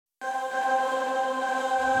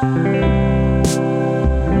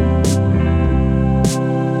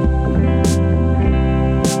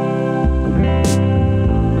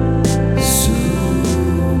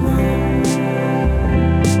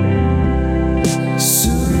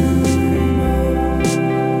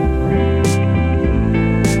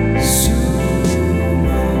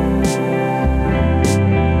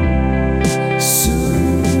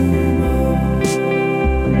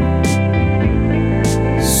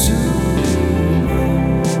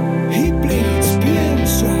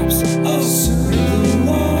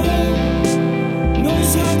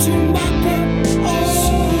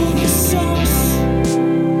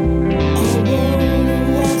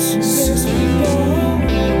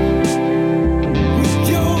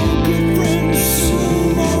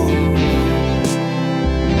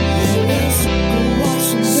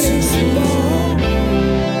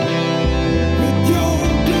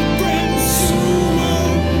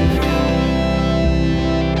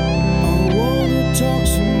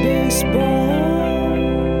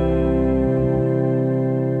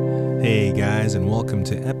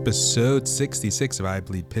Episode 66 of I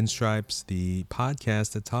Bleed Pinstripes, the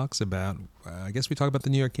podcast that talks about, I guess we talk about the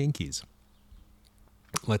New York Yankees.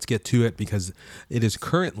 Let's get to it because it is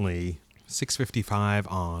currently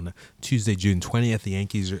 6:55 on Tuesday, June 20th. The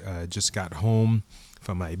Yankees just got home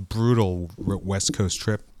from a brutal West Coast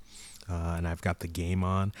trip, and I've got the game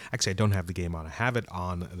on. Actually, I don't have the game on. I have it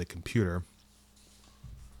on the computer,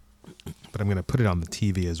 but I'm going to put it on the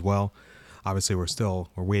TV as well. Obviously, we're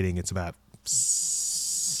waiting. It's about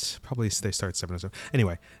probably they start 7 or so.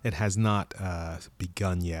 Anyway, it has not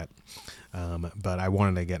begun yet, but I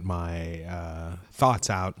wanted to get my thoughts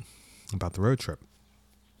out about the road trip.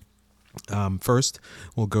 First,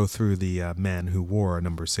 we'll go through the men who wore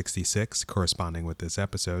number 66, corresponding with this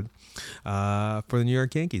episode, for the New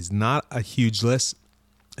York Yankees. Not a huge list,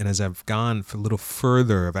 and as I've gone a little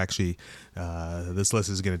further, I've actually, this list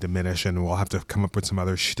is going to diminish, and we'll have to come up with some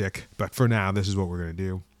other shtick, but for now, this is what we're going to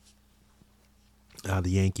do.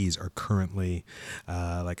 The Yankees are currently,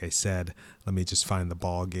 like I said, let me just find the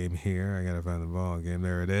ball game here. I got to find the ball game.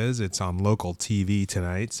 There it is. It's on local TV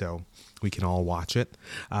tonight, so we can all watch it.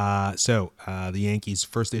 The Yankees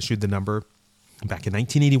first issued the number back in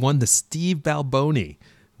 1981 to Steve Balboni.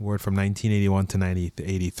 Word from 1981 to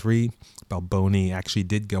 1983. Balboni actually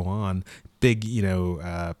did go on. Big,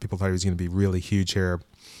 people thought he was going to be really huge here,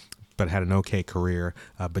 but had an okay career,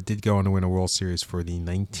 but did go on to win a World Series for the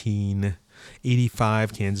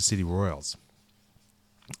 1985 Kansas City Royals.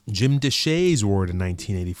 Jim Deshaies wore it in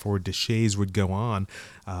 1984. Deshaies would go on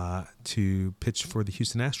to pitch for the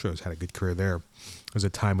Houston Astros. Had a good career there. There was a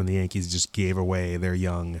time when the Yankees just gave away their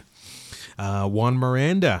young. Juan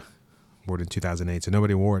Miranda wore it in 2008, so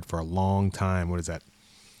nobody wore it for a long time. What is that?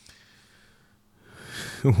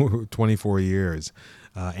 24 years.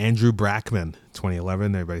 Andrew Brackman,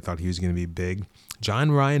 2011. Everybody thought he was going to be big.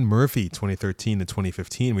 John Ryan Murphy, 2013 to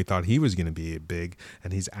 2015. We thought he was going to be big,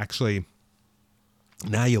 and he's actually,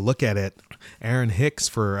 now you look at it, Aaron Hicks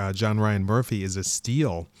for John Ryan Murphy is a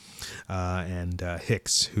steal, and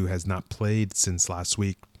Hicks, who has not played since last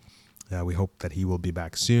week, we hope that he will be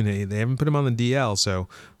back soon. They haven't put him on the DL, so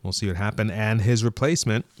we'll see what happens. And his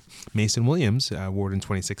replacement, Mason Williams, wore it in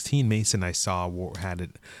 2016. Mason, I saw,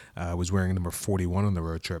 was wearing number 41 on the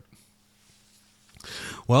road trip.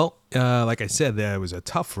 Well, like I said, it was a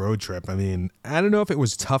tough road trip. I mean, I don't know if it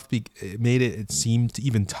was tough. It made it seemed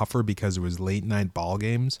even tougher because it was late night ball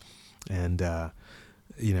games, and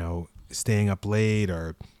staying up late,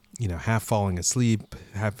 or half falling asleep,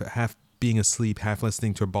 half being asleep, half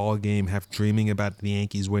listening to a ball game, half dreaming about the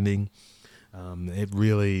Yankees winning. It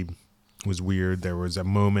really was weird. There was a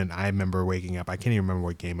moment I remember waking up. I can't even remember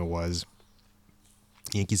what game it was.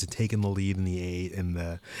 Yankees had taken the lead in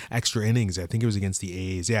the extra innings. I think it was against the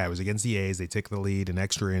A's. Yeah, it was against the A's. They took the lead in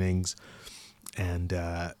extra innings, and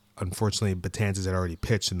unfortunately, Betances had already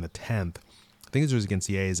pitched in the 10th. I think it was against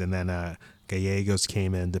the A's, and then Gallegos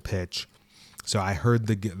came in to pitch. So I heard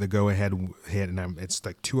the go-ahead hit, and it's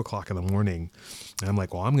like 2 o'clock in the morning, and I'm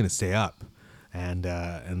like, well, I'm going to stay up, and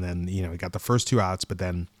then we got the first 2 outs, but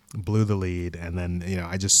then blew the lead, and then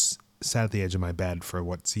I just sat at the edge of my bed for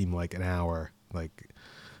what seemed like an hour, like,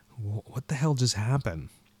 what the hell just happened?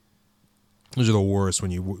 Those are the worst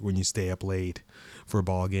when you stay up late for a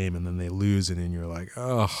ball game and then they lose, and then you're like,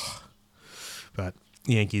 oh. But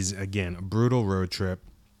Yankees, again, a brutal road trip,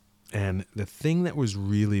 and the thing that was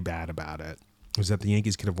really bad about it was that the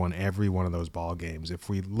Yankees could have won every one of those ball games. If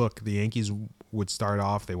we look, the Yankees would start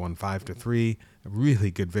off, they won 5-3, a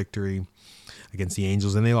really good victory against the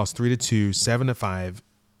Angels, and they lost 3-2, 7-5.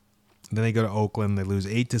 Then they go to Oakland, they lose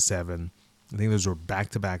 8-7. I think those were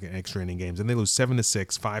back-to-back extra inning games, and they lose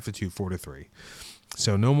 7-6, 5-2, 4-3.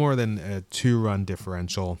 So no more than a 2-run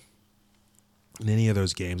differential in any of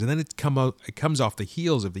those games. And then it comes off the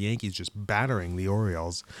heels of the Yankees just battering the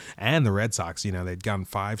Orioles and the Red Sox. They'd gone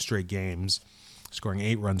 5 straight games, scoring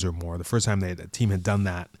 8 runs or more. The first time a team had done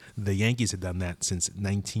that, the Yankees had done that since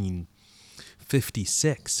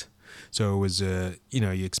 1956. So it was,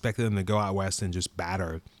 you expected them to go out west and just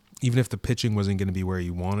batter. Even if the pitching wasn't going to be where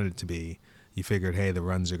you wanted it to be, you figured, hey, the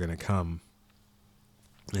runs are going to come.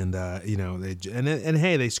 And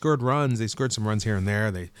they scored runs. They scored some runs here and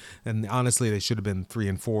there. And honestly, they should have been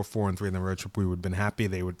 3-4, 4-3 in the road trip. We would have been happy.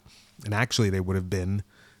 They would have been.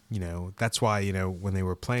 That's why when they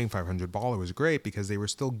were playing 500 ball, it was great because they were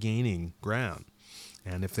still gaining ground.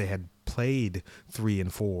 And if they had played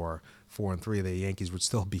 3-4, 4-3, the Yankees would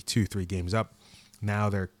still be 2-3 games up. Now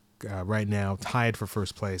they're right now tied for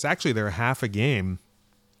first place. Actually, they're half a game.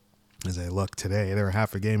 As I look today, they're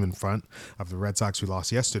half a game in front of the Red Sox who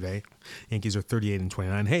lost yesterday. Yankees are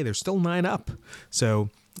 38-29. Hey, they're still 9 up. So,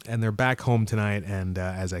 and they're back home tonight. And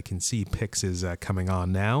as I can see, Pix is coming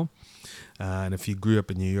on now. And if you grew up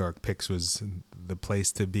in New York, Pix was the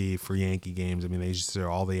place to be for Yankee games. I mean, they used to show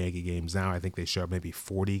all the Yankee games. Now I think they show maybe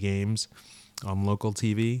 40 games on local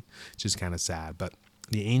TV, which is kind of sad. But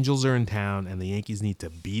the Angels are in town, and the Yankees need to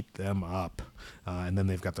beat them up. And then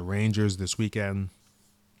they've got the Rangers this weekend.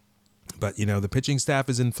 But, the pitching staff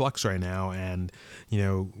is in flux right now. And,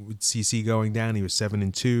 with CC going down, he was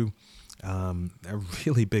 7-2. A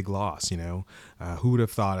really big loss, Who would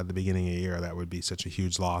have thought at the beginning of the year that would be such a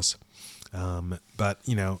huge loss? But,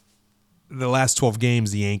 the last 12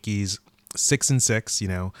 games, the Yankees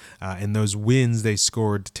 6-6, in those wins, they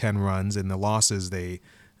scored 10 runs. In the losses, they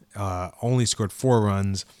only scored 4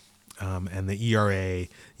 runs. And the ERA,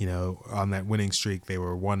 on that winning streak, they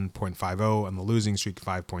were 1.50. On the losing streak,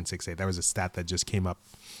 5.68. That was a stat that just came up.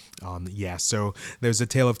 So there's a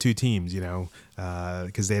tale of two teams,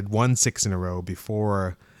 because they had won 6 in a row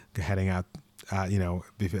before heading out, at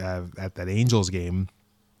that Angels game.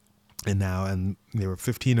 And they were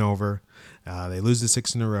 15 over. They lose the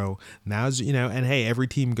 6 in a row. Now, and hey, every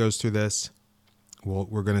team goes through this.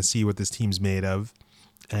 We're going to see what this team's made of.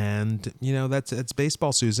 And, that's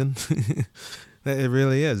baseball, Susan. It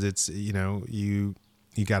really is. It's, you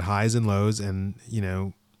got highs and lows, and,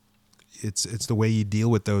 it's the way you deal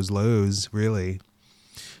with those lows, really.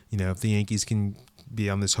 If the Yankees can be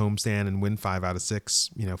on this homestand and win 5 out of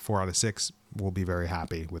 6, 4 out of 6, we'll be very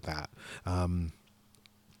happy with that.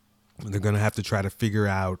 They're going to have to try to figure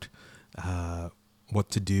out what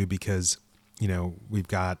to do because, we've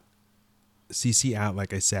got CC out,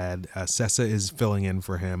 like I said. Sessa is filling in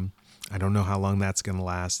for him. I don't know how long that's going to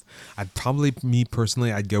last. I'd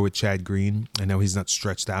go with Chad Green. I know he's not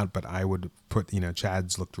stretched out, but I would put,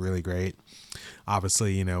 Chad's looked really great.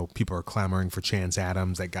 Obviously, people are clamoring for Chance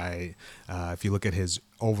Adams. That guy, if you look at his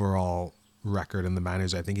overall record in the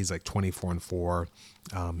minors, I think he's like 24-4.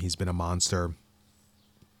 He's been a monster.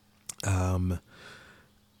 What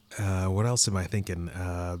else am I thinking?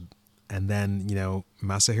 And then,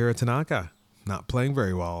 Masahiro Tanaka not playing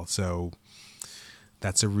very well. So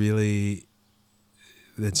that's a really,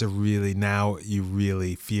 now you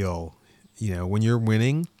really feel, when you're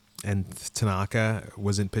winning and Tanaka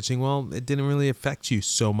wasn't pitching well, it didn't really affect you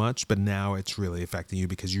so much, but now it's really affecting you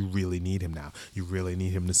because you really need him now. You really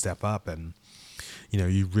need him to step up, and,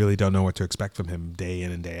 you really don't know what to expect from him day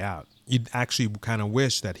in and day out. You'd actually kind of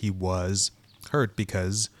wish that he was hurt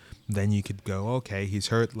because then you could go, okay, he's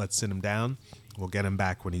hurt, let's sit him down. We'll get him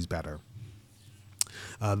back when he's better.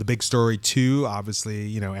 The big story, too,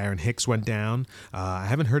 obviously, Aaron Hicks went down. I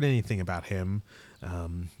haven't heard anything about him,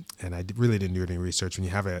 and I really didn't do any research. When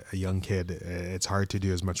you have a young kid, it's hard to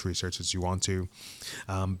do as much research as you want to.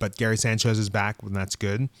 But Gary Sanchez is back, and that's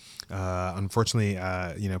good. Unfortunately,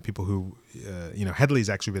 people who, Headley's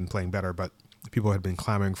actually been playing better, but people had been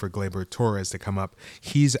clamoring for Gleyber Torres to come up.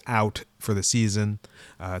 He's out for the season,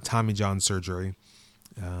 Tommy John surgery.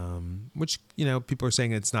 Which, people are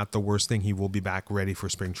saying it's not the worst thing. He will be back ready for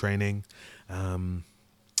spring training. Andujar,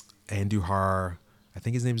 I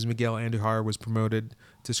think his name is Miguel Andujar, was promoted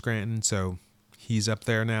to Scranton, so he's up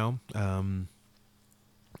there now. And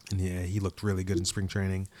yeah, he looked really good in spring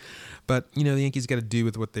training. But, the Yankees got to do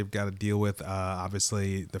with what they've got to deal with.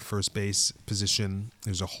 Obviously, the first base position,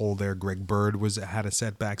 there's a hole there. Greg Bird had a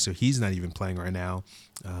setback, so he's not even playing right now.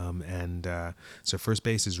 So first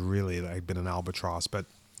base has really been an albatross. But,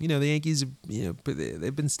 the Yankees,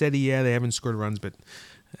 they've been steady. Yeah, they haven't scored runs. But,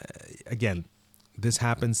 again, this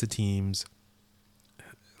happens to teams.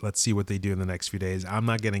 let's see what they do in the next few days. I'm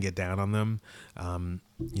not going to get down on them.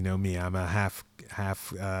 You know me, I'm a half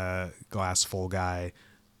glass full guy.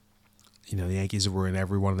 You know, the Yankees were in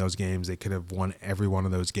every one of those games. They could have won every one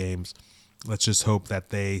of those games. Let's just hope that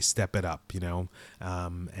they step it up, you know.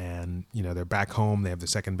 And, you know, they're back home. They have the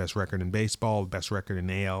second best record in baseball, best record in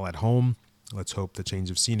AL at home. Let's hope the change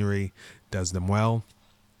of scenery does them well.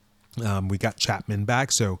 We got Chapman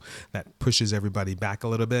back, so that pushes everybody back a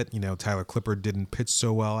little bit. You know, Tyler Clippard didn't pitch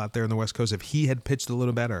so well out there on the West Coast. If he had pitched a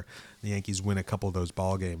little better, the Yankees win a couple of those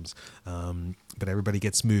ball games. But everybody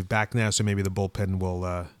gets moved back now, so maybe the bullpen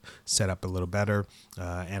will set up a little better.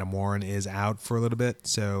 Adam Warren is out for a little bit,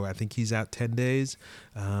 so I think he's out 10 days.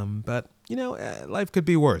 But, you know, life could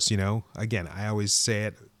be worse, you know. Again, I always say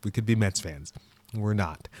it, we could be Mets fans. We're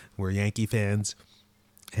not. We're Yankee fans.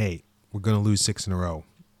 Hey, we're going to lose 6 in a row.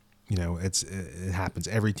 You know, it happens.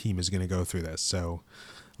 Every team is going to go through this. So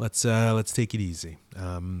let's take it easy.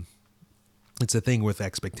 It's a thing with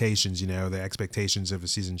expectations, you know, the expectations of a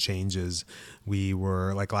season changes. We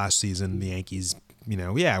were like last season, the Yankees, you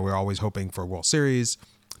know, we're always hoping for a World Series,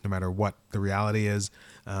 no matter what the reality is.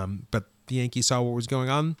 But the Yankees saw what was going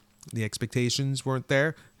on. The expectations weren't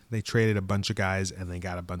there. They traded a bunch of guys and they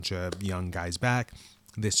got a bunch of young guys back.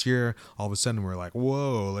 This year, all of a sudden, we're like,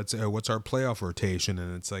 whoa, what's our playoff rotation?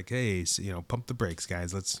 And it's like, hey, you know, pump the brakes,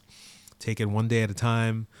 guys. Let's take it one day at a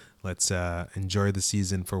time. Let's enjoy the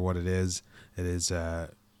season for what it is. It is, you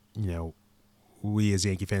know, we as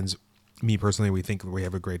Yankee fans, me personally, we think we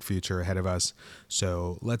have a great future ahead of us.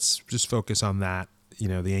 So let's just focus on that. You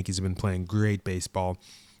know, the Yankees have been playing great baseball.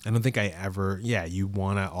 I don't think you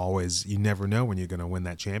want to always, you never know when you're going to win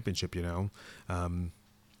that championship, you know.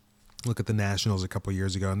 Look at the Nationals a couple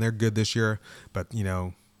years ago, and they're good this year, but, you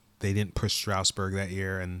know, they didn't push Strasburg that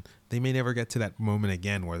year, and they may never get to that moment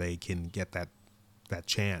again where they can get that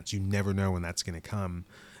chance. You never know when that's going to come,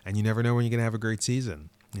 and you never know when you're going to have a great season.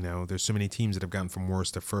 You know, there's so many teams that have gotten from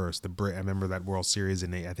worst to first. I remember that World Series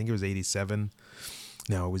I think it was 87.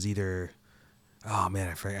 No, it was either, oh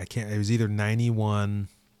man, I can't, it was either 91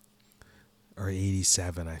 or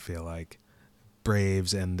 87, I feel like.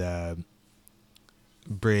 Braves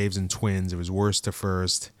and Twins. It was worst to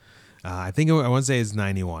first. I want to say it's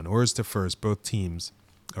 91. Worst to first, both teams,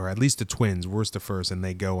 or at least the Twins, worst to first, and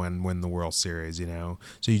they go and win the World Series, you know.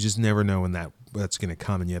 So you just never know when that's going to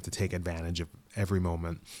come, and you have to take advantage of every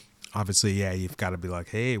moment. Obviously, you've got to be like,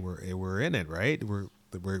 hey, we're in it, right?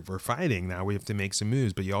 We're fighting now. We have to make some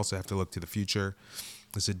moves, but you also have to look to the future.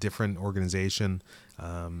 It's a different organization,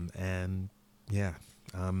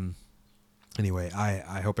 Anyway,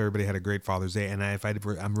 I hope everybody had a great Father's Day, and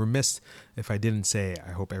I'm remiss if I didn't say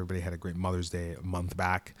I hope everybody had a great Mother's Day a month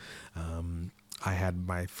back. I had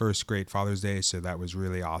my first great Father's Day, so that was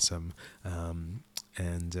really awesome. You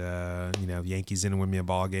know, the Yankees didn't win me a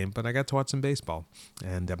ball game, but I got to watch some baseball,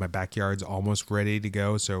 and my backyard's almost ready to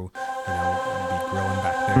go, so, you know, I'll be grilling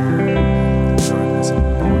back there, enjoying some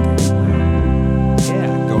ball